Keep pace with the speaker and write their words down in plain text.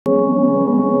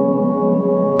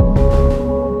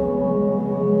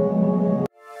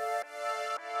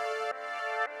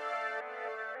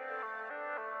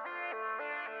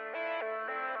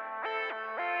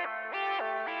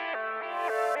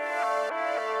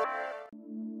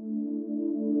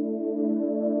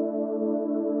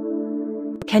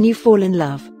Can you fall in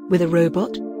love with a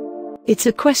robot? It's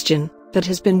a question that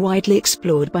has been widely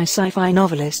explored by sci-fi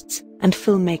novelists and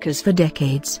filmmakers for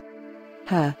decades.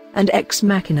 Her and Ex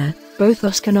Machina, both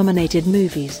Oscar-nominated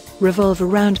movies, revolve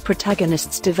around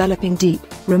protagonists developing deep,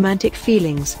 romantic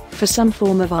feelings for some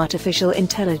form of artificial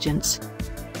intelligence.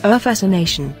 Our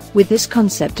fascination with this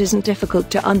concept isn't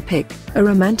difficult to unpick. A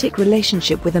romantic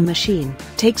relationship with a machine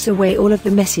takes away all of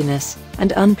the messiness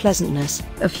and unpleasantness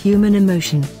of human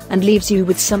emotion and leaves you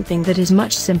with something that is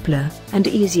much simpler and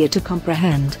easier to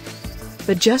comprehend.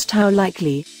 But just how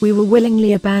likely we will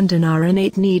willingly abandon our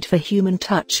innate need for human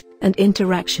touch and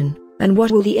interaction, and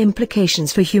what will the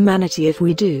implications for humanity if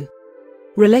we do?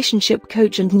 Relationship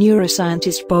coach and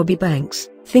neuroscientist Bobby Banks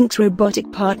thinks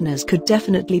robotic partners could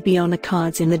definitely be on the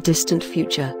cards in the distant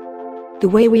future. The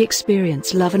way we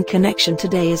experience love and connection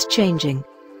today is changing.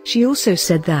 She also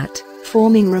said that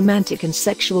forming romantic and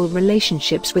sexual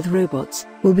relationships with robots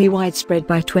will be widespread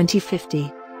by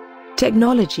 2050.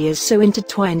 Technology is so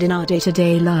intertwined in our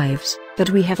day-to-day lives that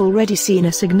we have already seen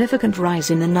a significant rise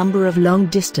in the number of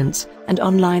long-distance and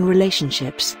online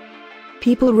relationships.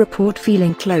 People report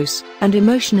feeling close and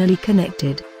emotionally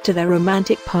connected to their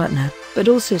romantic partner, but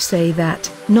also say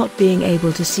that not being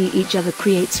able to see each other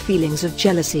creates feelings of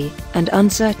jealousy and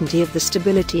uncertainty of the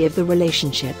stability of the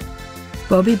relationship.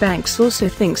 Bobby Banks also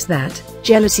thinks that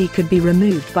jealousy could be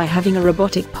removed by having a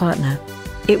robotic partner.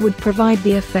 It would provide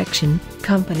the affection,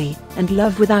 company, and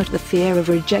love without the fear of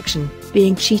rejection,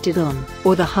 being cheated on,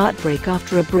 or the heartbreak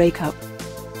after a breakup.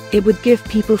 It would give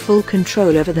people full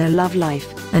control over their love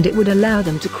life, and it would allow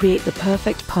them to create the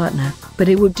perfect partner, but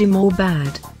it would do more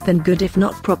bad than good if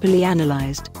not properly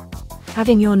analyzed.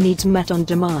 Having your needs met on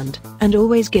demand, and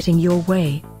always getting your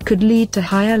way, could lead to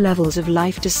higher levels of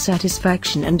life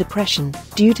dissatisfaction and depression,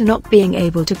 due to not being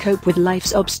able to cope with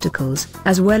life's obstacles,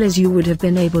 as well as you would have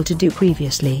been able to do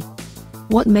previously.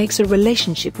 What makes a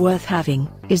relationship worth having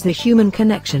is the human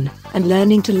connection, and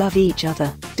learning to love each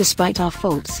other, despite our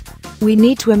faults. We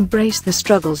need to embrace the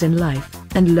struggles in life,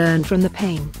 and learn from the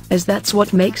pain, as that's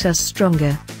what makes us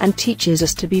stronger, and teaches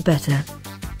us to be better.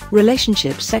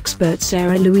 Relationships expert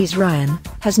Sarah Louise Ryan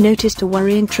has noticed a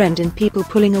worrying trend in people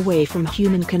pulling away from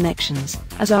human connections,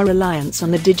 as our reliance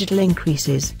on the digital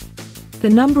increases. The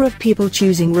number of people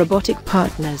choosing robotic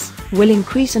partners will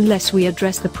increase unless we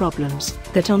address the problems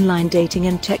that online dating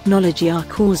and technology are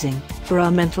causing for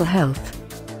our mental health.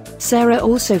 Sarah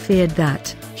also feared that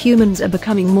humans are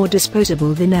becoming more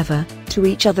disposable than ever to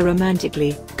each other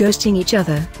romantically, ghosting each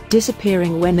other,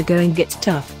 disappearing when the going gets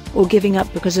tough, or giving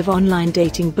up because of online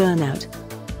dating burnout.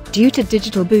 Due to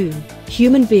digital boom,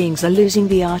 human beings are losing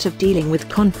the art of dealing with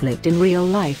conflict in real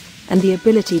life, and the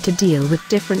ability to deal with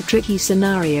different tricky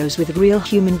scenarios with real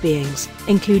human beings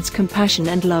includes compassion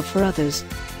and love for others.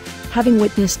 Having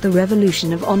witnessed the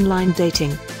revolution of online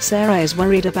dating, Sarah is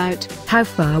worried about how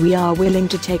far we are willing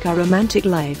to take our romantic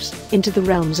lives into the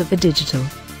realms of the digital.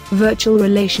 Virtual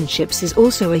relationships is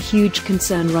also a huge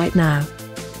concern right now.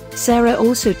 Sarah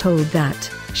also told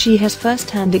that she has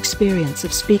first-hand experience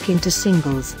of speaking to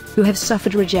singles who have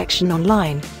suffered rejection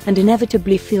online and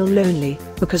inevitably feel lonely,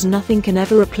 because nothing can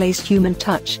ever replace human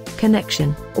touch,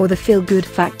 connection, or the feel-good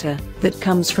factor that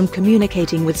comes from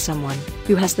communicating with someone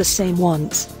who has the same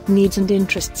wants, needs and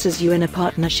interests as you in a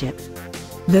partnership.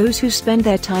 Those who spend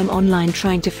their time online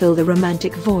trying to fill the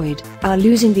romantic void are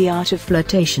losing the art of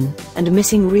flirtation and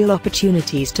missing real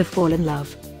opportunities to fall in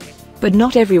love. But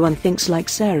not everyone thinks like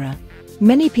Sarah.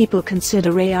 Many people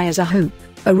consider AI as a hope,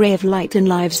 a ray of light in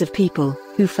lives of people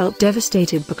who felt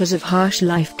devastated because of harsh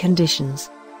life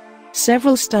conditions.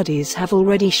 Several studies have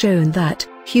already shown that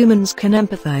humans can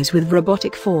empathize with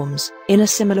robotic forms in a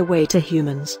similar way to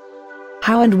humans.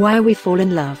 How and why we fall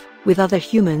in love with other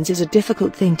humans is a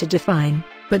difficult thing to define,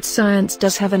 but science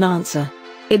does have an answer.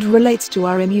 It relates to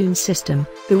our immune system,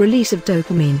 the release of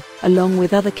dopamine, along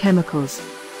with other chemicals.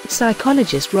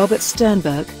 Psychologist Robert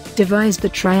Sternberg devised the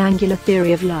triangular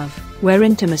theory of love, where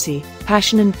intimacy,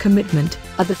 passion and commitment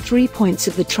are the 3 points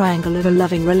of the triangle of a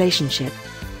loving relationship.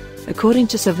 According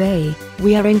to survey,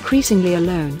 we are increasingly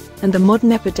alone, and the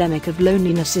modern epidemic of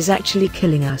loneliness is actually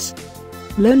killing us.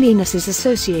 Loneliness is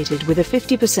associated with a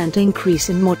 50% increase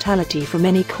in mortality from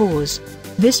any cause.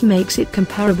 This makes it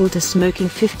comparable to smoking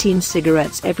 15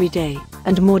 cigarettes every day,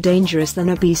 and more dangerous than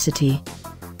obesity.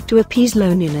 To appease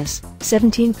loneliness,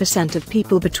 17% of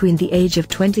people between the age of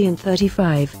 20 and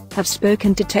 35 have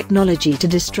spoken to technology to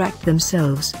distract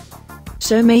themselves.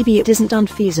 So maybe it isn't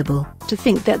unfeasible to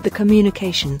think that the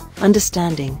communication,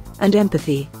 understanding, and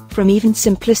empathy from even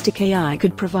simplistic AI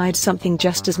could provide something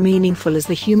just as meaningful as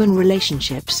the human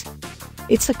relationships.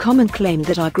 It's a common claim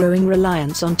that our growing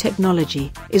reliance on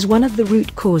technology is one of the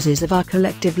root causes of our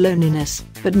collective loneliness,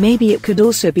 but maybe it could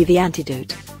also be the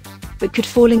antidote. But could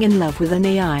falling in love with an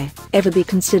AI ever be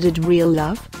considered real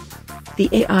love? The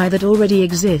AI that already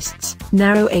exists,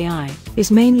 narrow AI,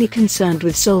 is mainly concerned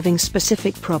with solving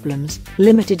specific problems,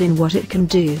 limited in what it can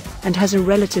do, and has a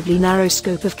relatively narrow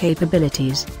scope of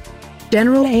capabilities.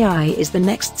 General AI is the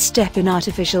next step in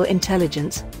artificial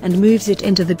intelligence, and moves it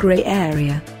into the gray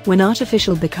area, when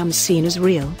artificial becomes seen as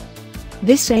real.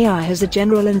 This AI has a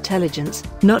general intelligence,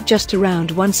 not just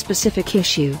around one specific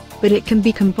issue, but it can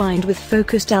be combined with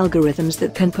focused algorithms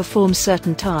that can perform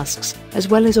certain tasks, as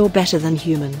well as or better than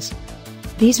humans.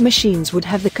 These machines would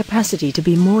have the capacity to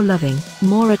be more loving,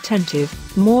 more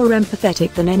attentive, more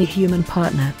empathetic than any human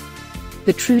partner.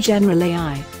 The true general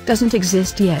AI doesn't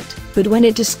exist yet, but when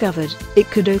it discovered, it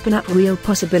could open up real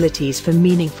possibilities for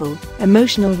meaningful,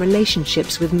 emotional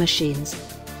relationships with machines.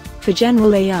 For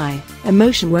general AI,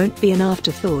 emotion won't be an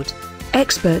afterthought.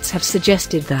 Experts have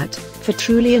suggested that, for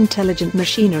truly intelligent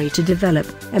machinery to develop,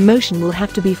 emotion will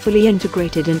have to be fully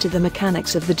integrated into the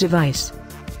mechanics of the device.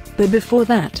 But before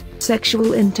that,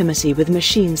 sexual intimacy with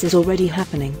machines is already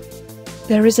happening.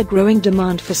 There is a growing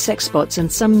demand for sex bots,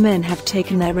 and some men have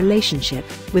taken their relationship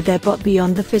with their bot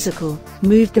beyond the physical,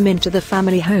 moved them into the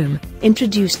family home,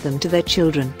 introduced them to their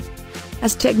children.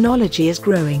 As technology is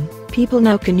growing, people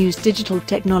now can use digital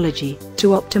technology to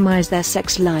optimize their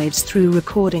sex lives through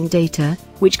recording data,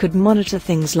 which could monitor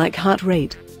things like heart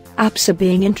rate. Apps are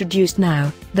being introduced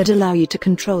now that allow you to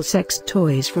control sex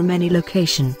toys from any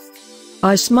location.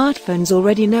 Our smartphones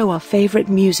already know our favorite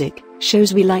music,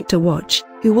 shows we like to watch,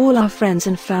 who all our friends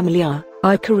and family are,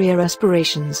 our career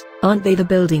aspirations. Aren't they the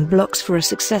building blocks for a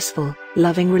successful,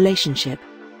 loving relationship?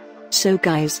 So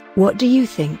guys, what do you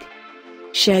think?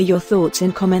 Share your thoughts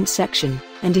in comment section,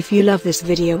 and if you love this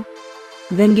video,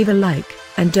 then give a like,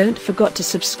 and don't forget to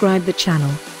subscribe the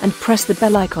channel, and press the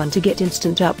bell icon to get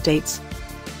instant updates.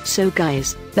 So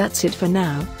guys, that's it for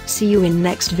now, see you in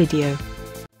next video.